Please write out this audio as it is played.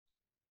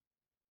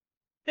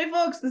Hey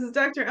folks, this is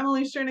Dr.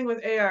 Emily Sterning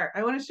with AR.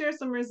 I want to share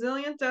some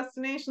resilient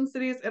destination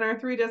cities in our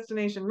three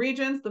destination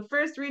regions. The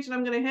first region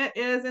I'm going to hit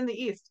is in the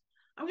east.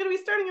 I'm going to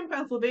be starting in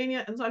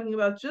Pennsylvania and talking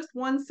about just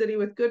one city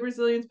with good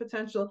resilience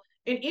potential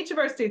in each of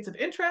our states of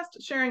interest,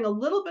 sharing a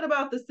little bit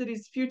about the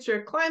city's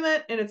future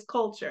climate and its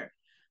culture.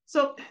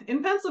 So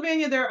in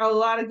Pennsylvania, there are a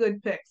lot of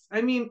good picks.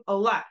 I mean, a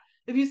lot.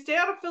 If you stay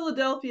out of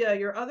Philadelphia,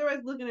 you're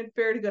otherwise looking at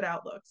fair to good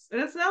outlooks. And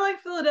it's not like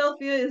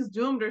Philadelphia is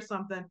doomed or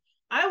something.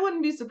 I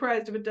wouldn't be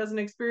surprised if it doesn't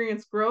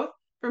experience growth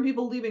from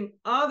people leaving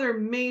other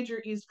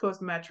major East Coast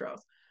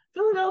metros.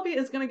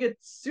 Philadelphia is going to get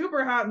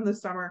super hot in the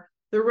summer.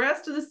 The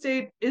rest of the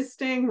state is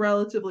staying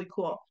relatively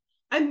cool.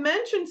 I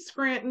mentioned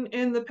Scranton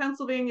in the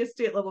Pennsylvania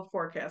state level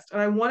forecast,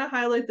 and I want to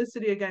highlight the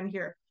city again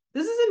here.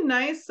 This is a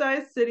nice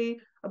sized city,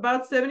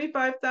 about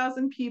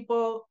 75,000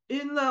 people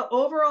in the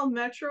overall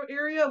metro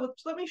area, which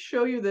let me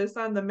show you this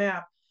on the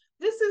map.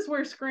 This is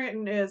where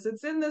Scranton is.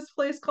 It's in this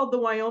place called the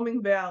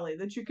Wyoming Valley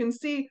that you can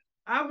see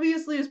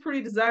obviously is pretty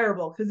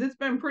desirable because it's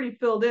been pretty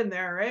filled in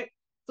there, right?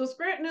 So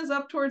Scranton is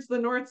up towards the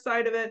north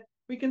side of it.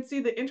 We can see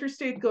the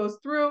interstate goes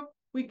through.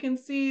 We can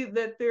see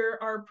that there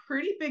are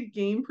pretty big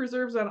game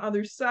preserves on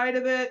other side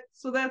of it.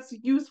 So that's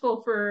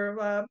useful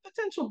for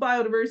potential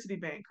biodiversity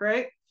bank,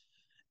 right?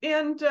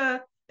 And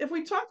if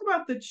we talk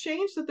about the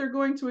change that they're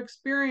going to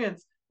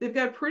experience, they've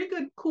got pretty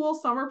good, cool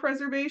summer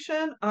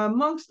preservation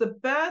amongst the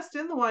best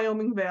in the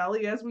Wyoming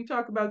Valley, as we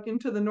talk about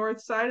into the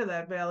north side of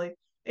that valley,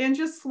 and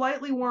just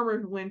slightly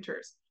warmer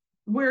winters,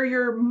 where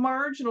you're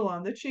marginal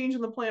on the change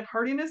in the plant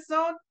hardiness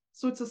zone.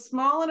 So it's a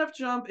small enough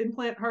jump in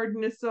plant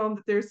hardiness zone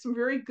that there's some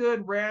very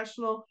good,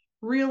 rational,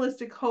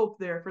 realistic hope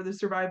there for the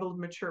survival of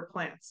mature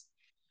plants.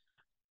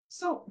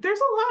 So there's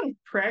a lot of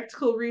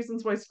practical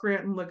reasons why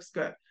Scranton looks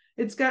good.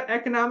 It's got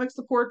economic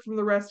support from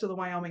the rest of the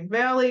Wyoming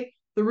Valley.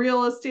 The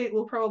real estate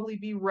will probably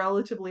be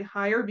relatively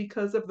higher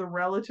because of the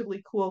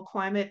relatively cool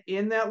climate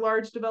in that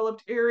large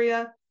developed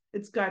area.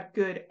 It's got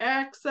good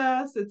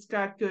access, it's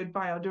got good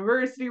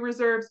biodiversity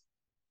reserves,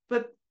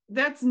 but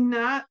that's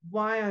not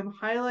why I'm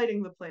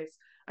highlighting the place.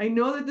 I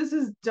know that this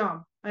is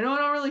dumb. I know I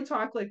don't really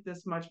talk like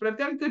this much, but I've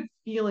got a good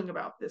feeling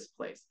about this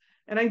place.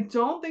 And I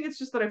don't think it's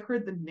just that I've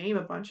heard the name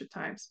a bunch of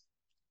times.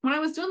 When I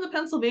was doing the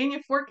Pennsylvania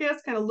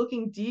forecast, kind of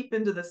looking deep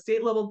into the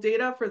state level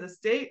data for the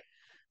state,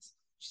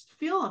 just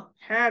feel a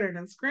pattern,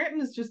 and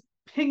Scranton is just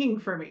pinging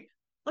for me.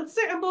 Let's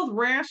say I'm both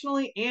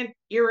rationally and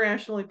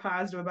irrationally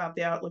positive about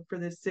the outlook for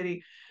this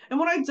city. And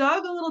when I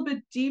dug a little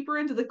bit deeper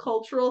into the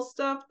cultural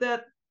stuff,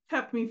 that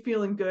kept me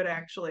feeling good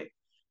actually.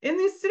 In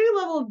these city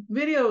level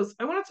videos,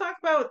 I want to talk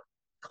about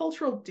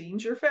cultural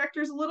danger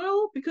factors a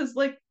little because,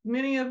 like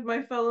many of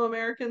my fellow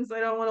Americans, I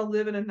don't want to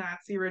live in a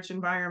Nazi rich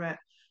environment.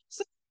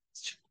 So,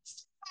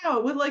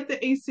 out with like the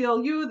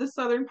ACLU, the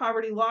Southern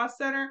Poverty Law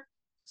Center,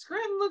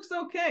 Scranton looks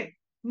okay.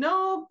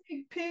 No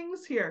big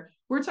pings here.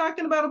 We're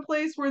talking about a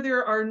place where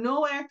there are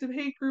no active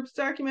hate groups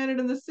documented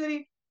in the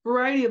city,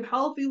 variety of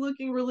healthy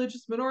looking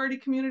religious minority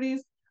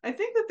communities. I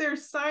think that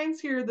there's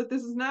signs here that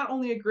this is not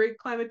only a great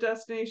climate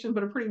destination,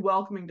 but a pretty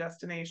welcoming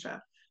destination.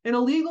 In a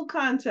legal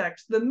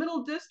context, the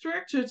Middle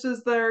District, which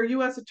is their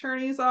U.S.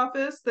 Attorney's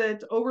Office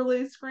that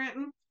overlays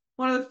Scranton,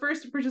 one of the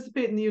first to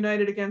participate in the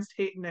United Against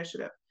Hate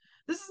initiative.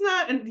 This is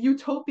not a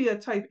utopia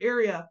type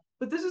area,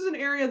 but this is an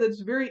area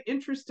that's very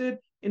interested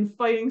in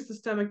fighting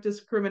systemic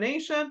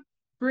discrimination,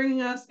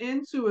 bringing us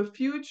into a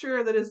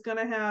future that is going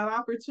to have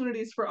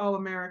opportunities for all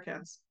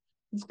Americans.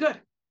 It's good.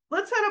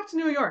 Let's head up to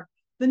New York.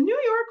 The New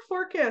York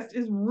forecast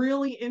is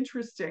really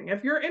interesting.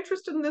 If you're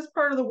interested in this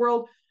part of the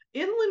world,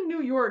 inland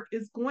New York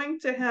is going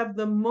to have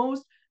the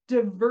most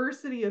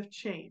diversity of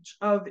change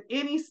of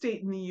any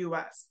state in the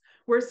US,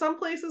 where some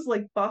places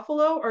like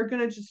Buffalo are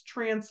going to just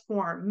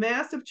transform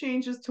massive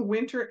changes to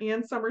winter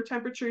and summer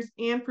temperatures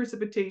and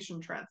precipitation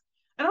trends.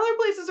 And other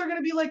places are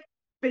going to be like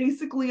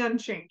basically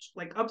unchanged,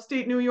 like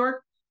upstate New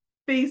York,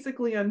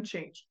 basically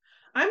unchanged.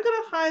 I'm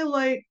going to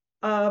highlight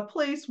a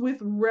place with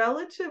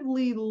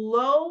relatively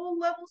low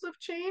levels of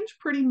change,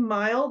 pretty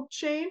mild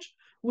change,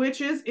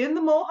 which is in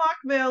the Mohawk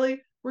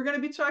Valley. We're going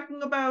to be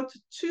talking about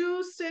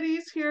two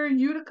cities here,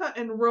 Utica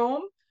and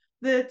Rome,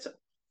 that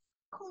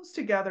close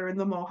together in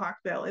the Mohawk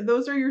Valley.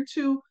 Those are your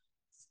two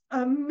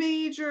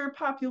major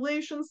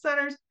population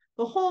centers.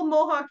 The whole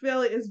Mohawk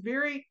Valley is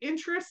very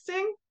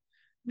interesting.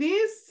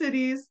 These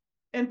cities,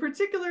 and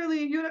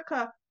particularly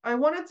Utica, I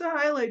wanted to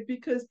highlight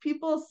because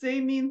people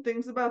say mean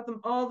things about them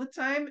all the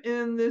time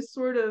in this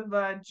sort of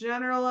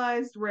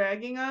generalized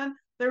ragging on.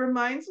 That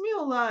reminds me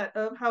a lot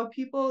of how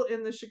people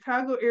in the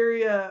Chicago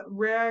area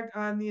rag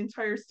on the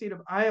entire state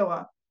of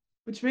Iowa,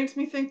 which makes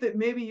me think that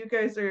maybe you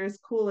guys are as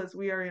cool as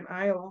we are in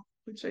Iowa,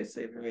 which I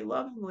say very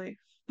lovingly.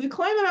 The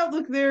climate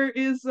outlook there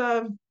is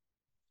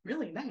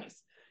really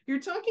nice.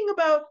 You're talking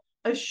about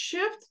a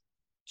shift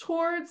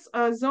towards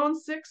zone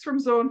 6 from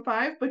zone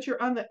 5, but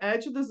you're on the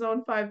edge of the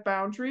zone 5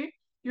 boundary.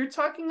 You're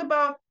talking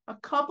about a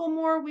couple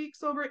more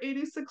weeks over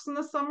 86 in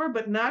the summer,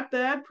 but not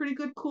bad. Pretty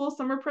good, cool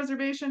summer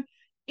preservation.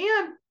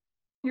 And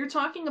you're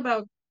talking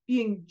about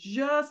being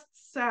just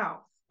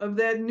south of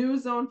that new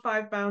zone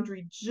 5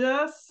 boundary,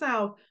 just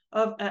south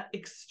of an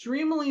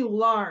extremely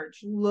large,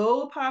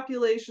 low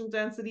population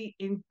density,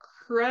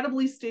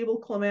 incredibly stable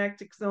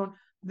climatic zone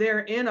there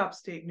in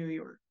upstate New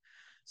York.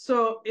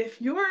 So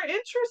if you're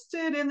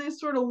interested in these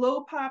sort of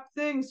low pop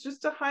things,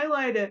 just to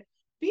highlight it,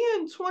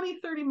 being 20,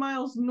 30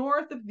 miles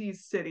north of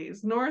these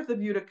cities, north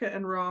of Utica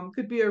and Rome,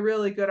 could be a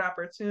really good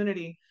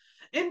opportunity.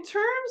 In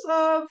terms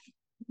of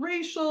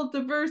racial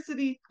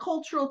diversity,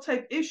 cultural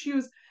type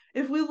issues,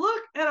 if we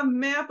look at a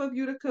map of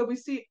Utica, we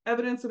see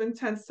evidence of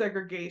intense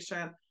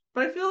segregation.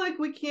 But I feel like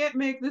we can't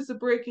make this a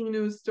breaking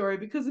news story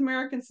because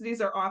American cities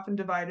are often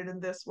divided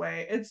in this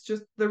way. It's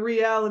just the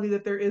reality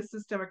that there is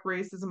systemic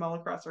racism all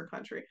across our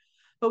country.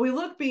 But we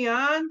look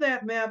beyond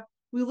that map.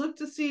 We look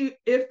to see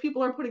if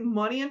people are putting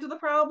money into the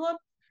problem.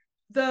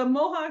 The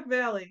Mohawk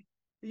Valley,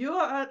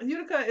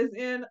 Utica is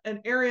in an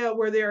area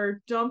where they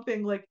are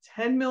dumping like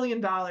 $10 million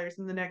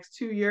in the next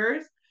 2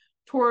 years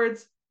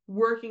towards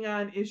working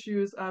on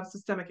issues of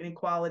systemic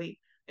inequality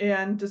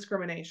and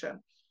discrimination.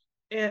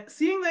 And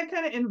seeing that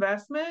kind of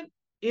investment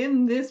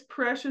in this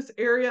precious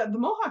area, the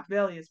Mohawk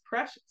Valley is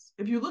precious.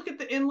 If you look at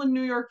the inland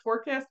New York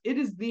forecast, it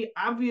is the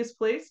obvious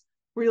place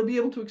where you'll be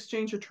able to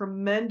exchange a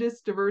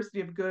tremendous diversity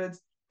of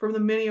goods from the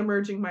many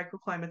emerging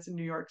microclimates in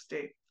New York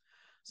State.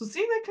 So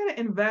seeing that kind of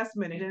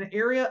investment in an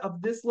area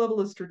of this level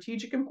of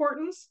strategic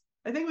importance,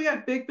 I think we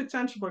got big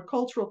potential for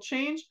cultural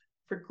change,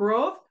 for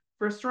growth,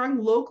 for a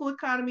strong local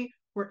economy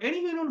where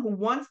anyone who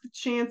wants the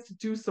chance to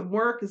do some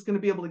work is going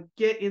to be able to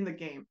get in the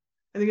game.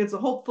 I think it's a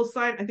hopeful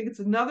sign. I think it's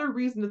another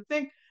reason to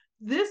think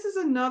this is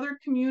another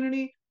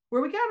community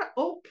where we got an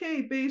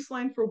okay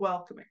baseline for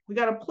welcoming. We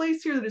got a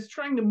place here that is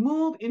trying to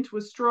move into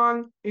a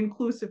strong,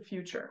 inclusive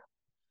future.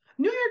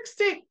 New York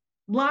State,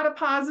 a lot of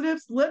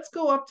positives. Let's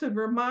go up to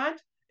Vermont.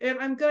 And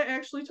I'm going to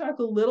actually talk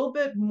a little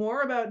bit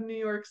more about New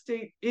York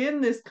State in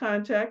this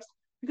context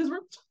because we're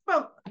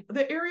talking about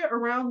the area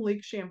around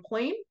Lake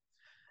Champlain.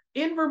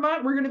 In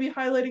Vermont, we're going to be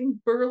highlighting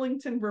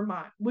Burlington,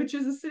 Vermont, which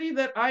is a city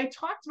that I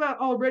talked about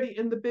already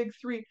in the big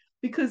three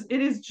because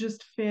it is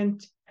just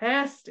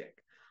fantastic.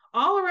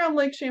 All around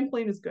Lake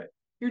Champlain is good.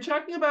 You're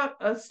talking about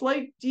a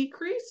slight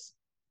decrease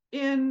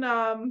in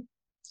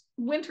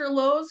winter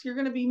lows. You're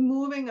going to be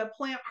moving a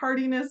plant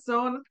hardiness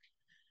zone.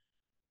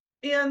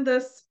 And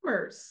the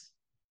summers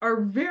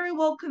are very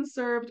well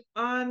conserved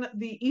on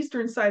the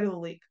eastern side of the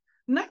lake.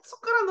 Not so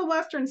good on the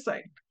western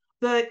side.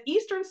 The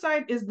eastern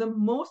side is the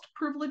most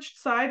privileged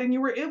side, and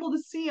you were able to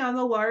see on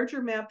the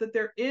larger map that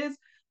there is,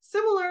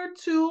 similar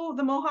to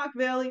the Mohawk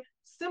Valley,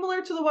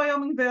 similar to the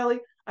Wyoming Valley,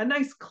 a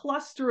nice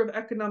cluster of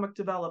economic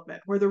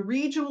development where the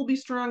region will be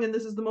strong, and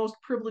this is the most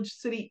privileged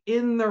city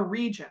in the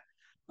region.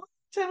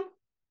 Burlington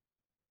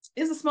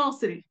is a small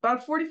city,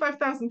 about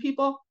 45,000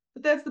 people,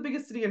 but that's the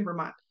biggest city in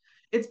Vermont.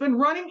 It's been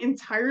running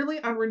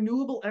entirely on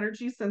renewable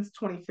energy since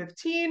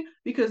 2015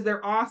 because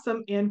they're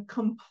awesome and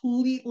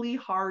completely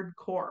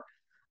hardcore.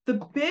 The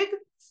big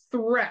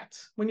threat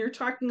when you're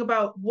talking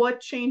about what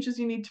changes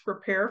you need to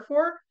prepare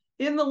for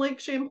in the Lake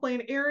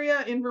Champlain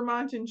area, in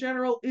Vermont in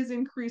general, is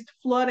increased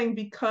flooding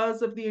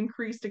because of the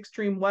increased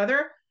extreme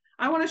weather.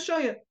 I want to show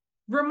you,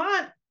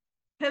 Vermont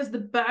has the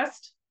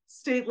best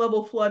state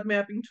level flood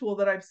mapping tool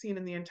that I've seen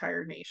in the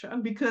entire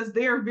nation because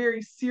they are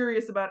very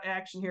serious about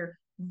action here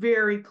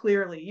very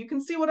clearly. You can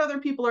see what other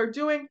people are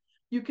doing.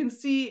 You can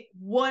see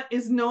what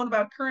is known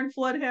about current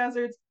flood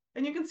hazards.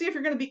 And you can see if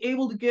you're going to be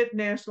able to get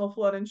national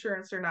flood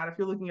insurance or not if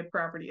you're looking at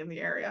property in the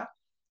area.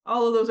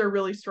 All of those are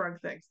really strong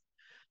things.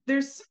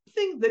 There's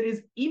something that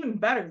is even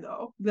better,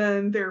 though,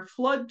 than their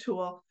flood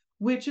tool,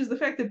 which is the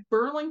fact that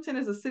Burlington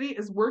as a city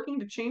is working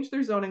to change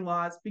their zoning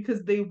laws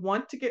because they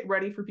want to get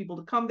ready for people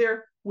to come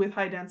there with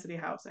high density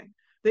housing.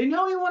 They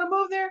know you want to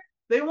move there.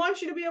 They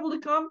want you to be able to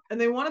come,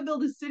 and they want to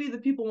build a city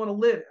that people want to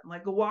live in,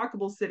 like a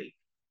walkable city.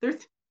 Their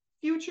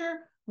future,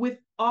 with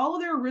all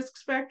of their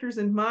risk factors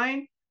in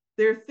mind,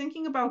 they're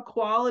thinking about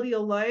quality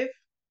of life.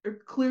 They're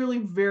clearly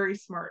very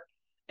smart.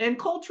 And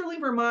culturally,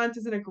 Vermont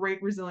is in a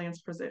great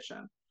resilience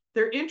position.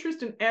 Their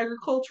interest in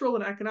agricultural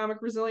and economic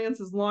resilience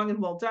is long and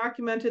well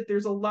documented.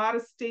 There's a lot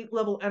of state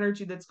level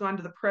energy that's gone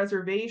to the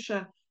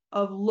preservation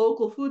of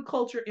local food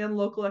culture and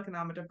local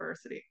economic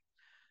diversity.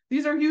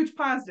 These are huge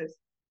positives.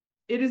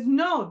 It is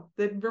known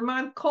that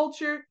Vermont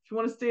culture, if you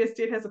want to stay a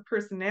state, has a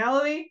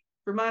personality.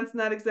 Vermont's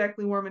not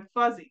exactly warm and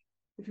fuzzy.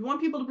 If you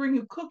want people to bring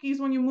you cookies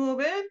when you move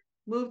in,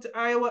 move to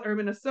Iowa or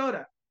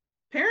Minnesota.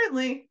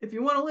 Apparently, if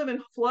you want to live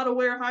in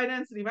flood-aware,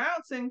 high-density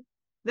housing,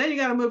 then you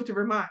got to move to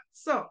Vermont.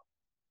 So,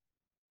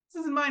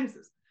 pluses and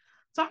minuses.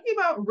 Talking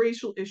about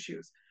racial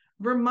issues.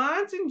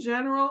 Vermont in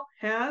general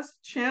has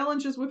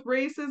challenges with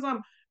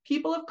racism.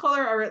 People of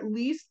color are at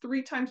least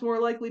 3 times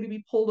more likely to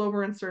be pulled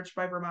over and searched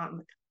by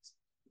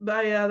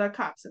the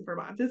cops in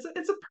Vermont.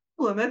 It's a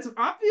problem. That's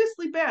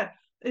obviously bad.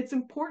 It's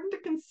important to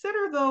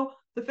consider, though,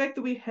 the fact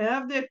that we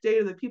have that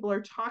data that people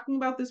are talking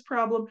about this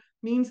problem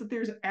means that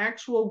there's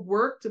actual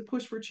work to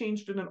push for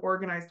change in an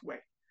organized way.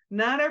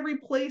 Not every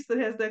place that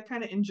has that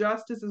kind of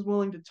injustice is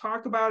willing to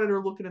talk about it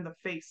or look it in the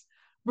face.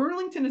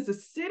 Burlington as a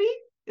city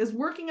is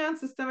working on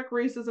systemic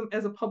racism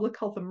as a public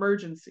health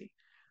emergency.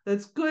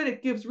 That's good.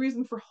 It gives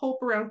reason for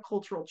hope around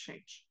cultural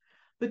change.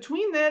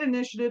 Between that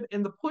initiative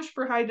and the push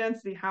for high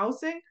density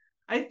housing,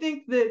 I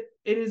think that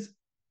it is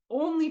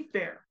only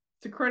fair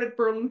to credit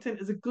Burlington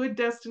as a good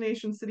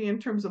destination city in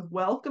terms of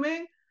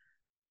welcoming,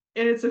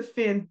 and it's a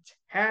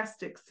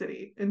fantastic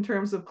city in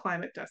terms of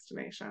climate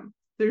destination.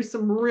 There's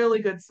some really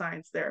good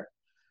signs there.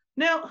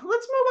 Now, let's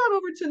move on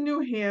over to New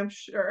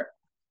Hampshire.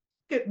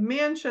 At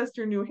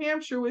Manchester, New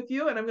Hampshire with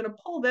you, and I'm going to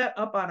pull that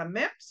up on a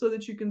map so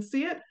that you can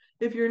see it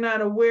if you're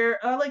not aware,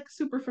 like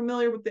super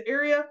familiar with the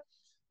area.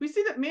 We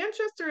see that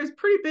Manchester is a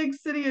pretty big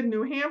city in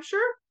New Hampshire.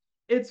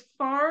 It's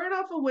far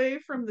enough away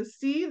from the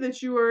sea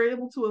that you are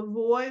able to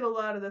avoid a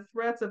lot of the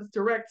threats of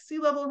direct sea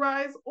level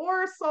rise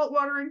or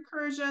saltwater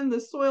incursion, the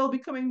soil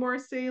becoming more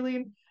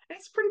saline.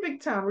 It's a pretty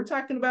big town. We're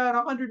talking about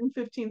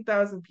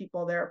 115,000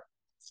 people there.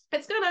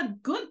 It's got a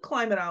good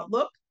climate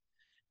outlook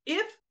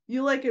if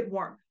you like it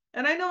warm.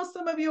 And I know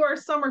some of you are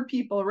summer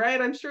people,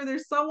 right? I'm sure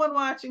there's someone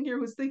watching here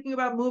who's thinking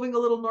about moving a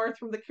little north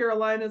from the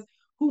Carolinas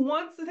who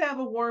wants to have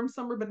a warm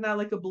summer, but not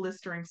like a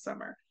blistering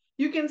summer.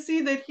 You can see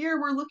that here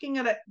we're looking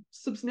at a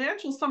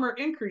substantial summer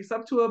increase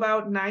up to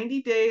about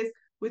 90 days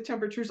with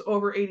temperatures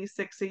over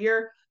 86 a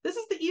year. This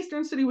is the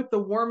eastern city with the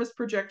warmest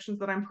projections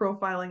that I'm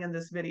profiling in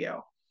this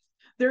video.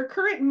 Their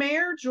current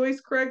mayor, Joyce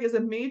Craig, is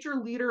a major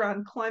leader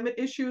on climate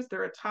issues.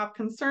 They're a top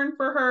concern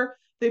for her.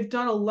 They've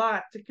done a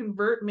lot to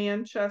convert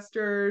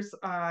Manchester's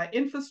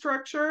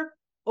infrastructure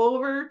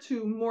over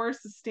to more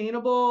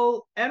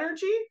sustainable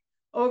energy,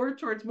 over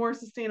towards more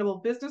sustainable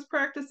business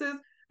practices.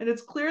 And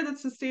it's clear that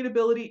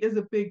sustainability is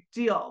a big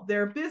deal.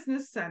 Their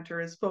business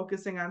center is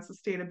focusing on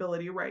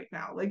sustainability right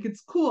now. Like,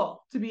 it's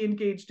cool to be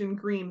engaged in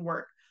green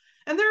work.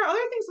 And there are other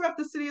things about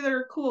the city that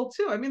are cool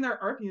too. I mean,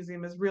 their art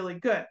museum is really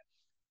good.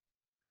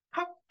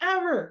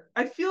 However,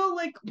 I feel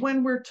like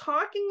when we're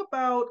talking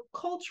about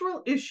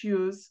cultural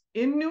issues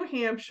in New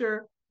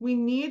Hampshire, we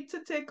need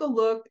to take a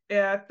look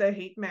at the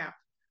hate map.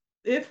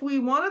 If we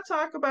want to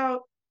talk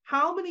about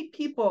how many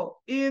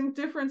people in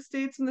different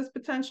states in this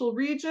potential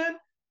region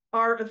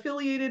are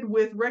affiliated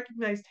with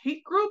recognized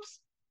hate groups,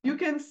 you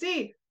can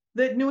see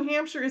that New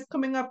Hampshire is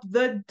coming up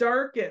the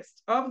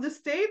darkest of the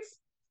states.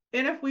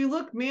 And if we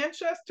look,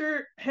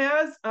 Manchester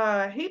has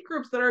hate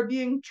groups that are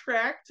being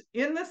tracked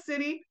in the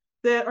city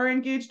that are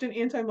engaged in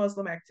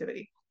anti-Muslim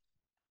activity.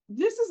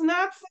 This is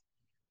not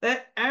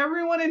that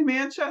everyone in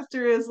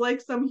Manchester is like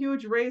some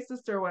huge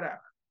racist or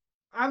whatever.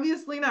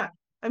 Obviously not.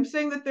 I'm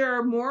saying that there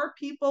are more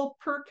people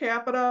per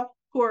capita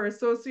who are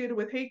associated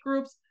with hate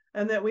groups,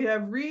 and that we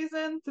have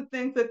reason to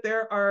think that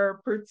there are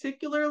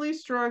particularly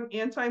strong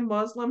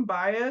anti-Muslim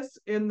bias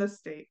in the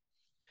state.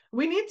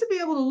 We need to be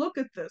able to look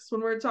at this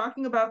when we're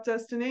talking about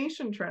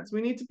destination trends.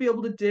 We need to be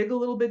able to dig a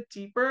little bit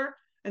deeper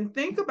and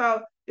think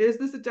about, is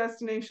this a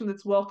destination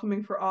that's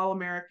welcoming for all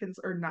Americans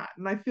or not?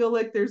 And I feel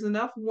like there's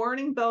enough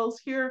warning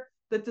bells here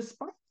that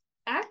despite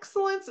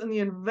excellence and the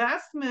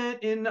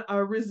investment in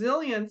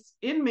resilience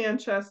in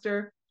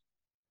Manchester,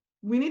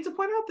 we need to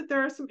point out that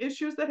there are some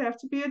issues that have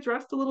to be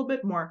addressed a little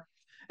bit more.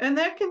 And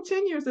that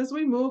continues as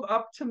we move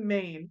up to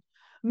Maine.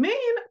 Maine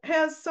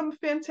has some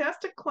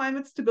fantastic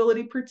climate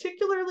stability,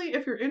 particularly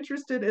if you're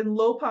interested in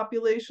low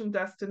population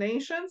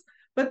destinations.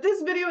 But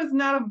this video is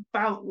not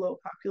about low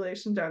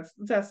population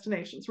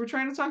destinations. We're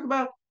trying to talk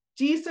about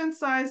decent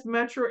sized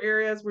metro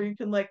areas where you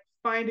can like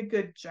find a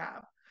good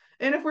job.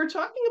 And if we're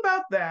talking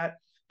about that,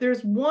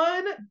 there's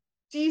one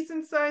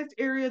decent sized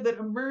area that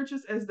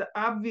emerges as the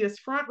obvious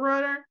front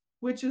runner,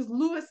 which is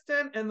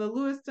Lewiston and the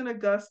Lewiston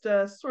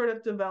Augusta sort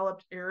of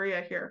developed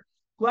area here.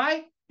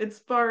 Why? It's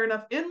far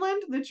enough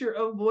inland that you're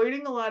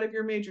avoiding a lot of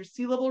your major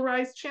sea level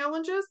rise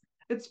challenges.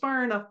 It's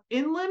far enough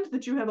inland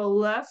that you have a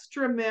less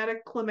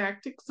dramatic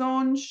climatic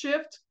zone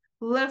shift,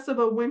 less of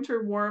a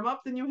winter warm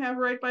up than you have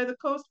right by the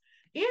coast,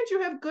 and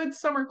you have good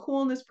summer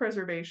coolness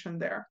preservation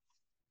there.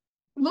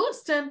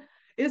 Lewiston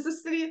is a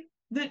city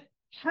that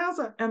has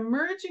an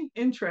emerging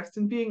interest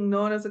in being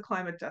known as a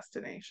climate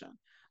destination.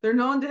 They're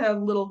known to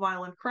have little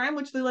violent crime,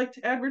 which they like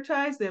to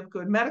advertise. They have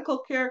good medical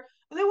care,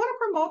 and they want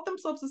to promote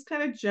themselves as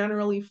kind of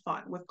generally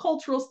fun with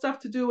cultural stuff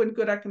to do and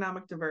good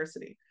economic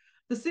diversity.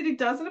 The city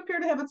doesn't appear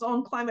to have its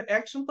own climate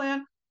action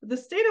plan. But the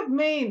state of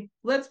Maine,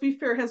 let's be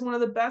fair, has one of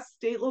the best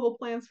state level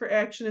plans for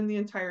action in the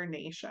entire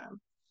nation.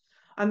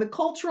 On the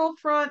cultural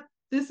front,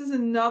 this is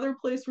another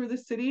place where the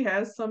city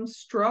has some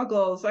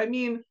struggles. I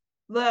mean,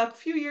 a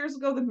few years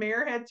ago, the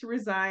mayor had to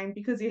resign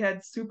because he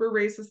had super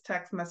racist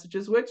text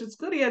messages, which it's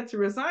good he had to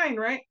resign,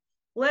 right?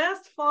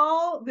 Last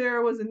fall,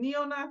 there was a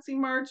neo-Nazi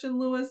march in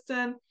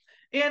Lewiston,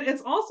 and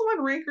it's also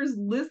on Ranker's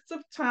lists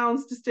of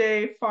towns to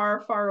stay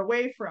far, far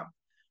away from.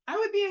 I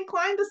would be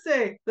inclined to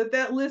say that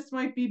that list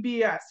might be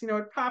BS. You know,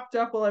 it popped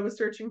up while I was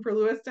searching for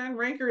Lewiston.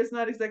 Ranker is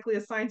not exactly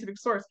a scientific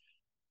source,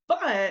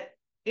 but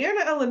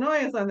Anna,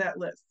 Illinois is on that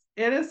list.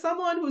 And as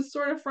someone who's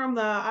sort of from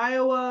the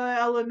Iowa,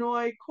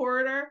 Illinois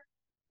corridor,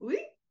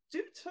 we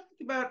do talk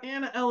about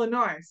Anna,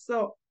 Illinois.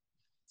 So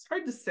it's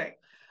hard to say.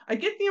 I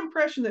get the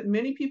impression that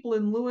many people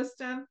in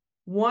Lewiston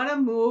want to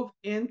move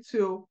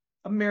into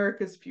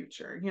America's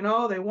future. You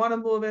know, they want to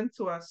move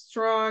into a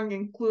strong,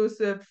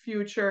 inclusive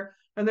future,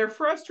 and they're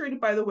frustrated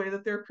by the way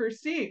that they're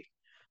perceived.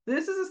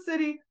 This is a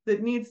city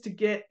that needs to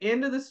get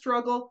into the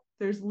struggle.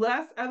 There's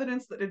less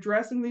evidence that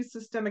addressing these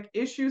systemic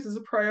issues is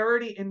a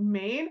priority in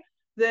Maine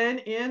than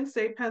in,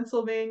 say,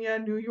 Pennsylvania,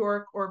 New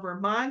York, or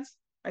Vermont.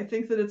 I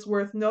think that it's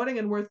worth noting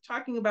and worth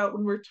talking about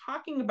when we're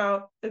talking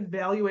about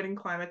evaluating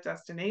climate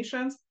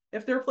destinations,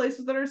 if there are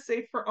places that are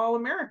safe for all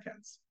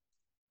Americans.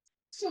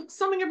 So,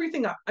 summing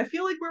everything up, I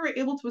feel like we were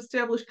able to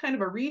establish kind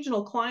of a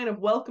regional client of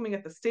welcoming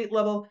at the state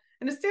level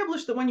and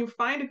establish that when you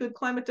find a good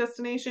climate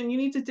destination, you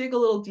need to dig a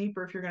little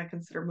deeper if you're going to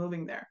consider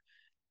moving there.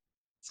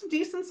 Some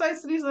decent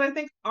sized cities that I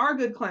think are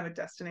good climate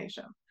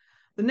destination.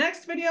 The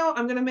next video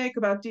I'm going to make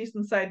about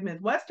decent sized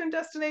Midwestern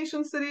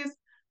destination cities,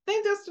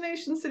 then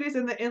destination cities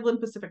in the inland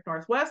Pacific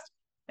Northwest.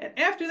 And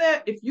after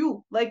that, if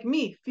you, like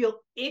me, feel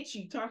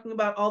itchy talking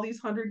about all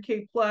these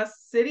 100K plus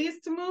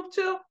cities to move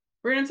to,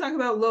 we're going to talk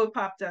about low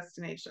pop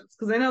destinations.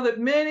 Because I know that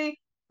many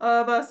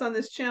of us on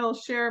this channel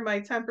share my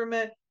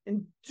temperament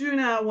and do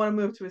not want to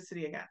move to a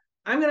city again.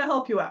 I'm going to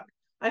help you out.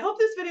 I hope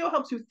this video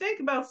helps you think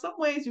about some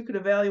ways you could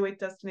evaluate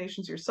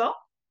destinations yourself.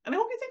 And I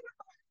hope you think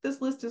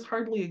this list is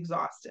hardly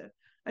exhausted.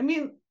 I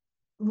mean,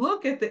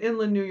 look at the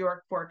inland New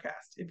York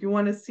forecast. If you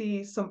want to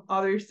see some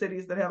other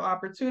cities that have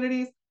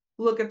opportunities,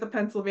 look at the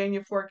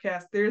Pennsylvania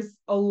forecast. There's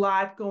a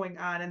lot going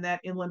on in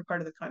that inland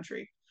part of the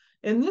country.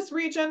 In this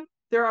region,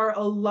 there are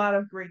a lot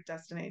of great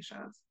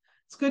destinations.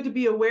 It's good to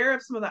be aware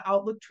of some of the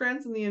outlook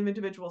trends in the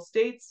individual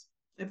states.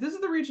 If this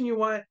is the region you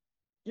want,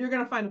 you're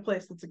going to find a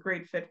place that's a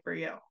great fit for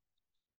you.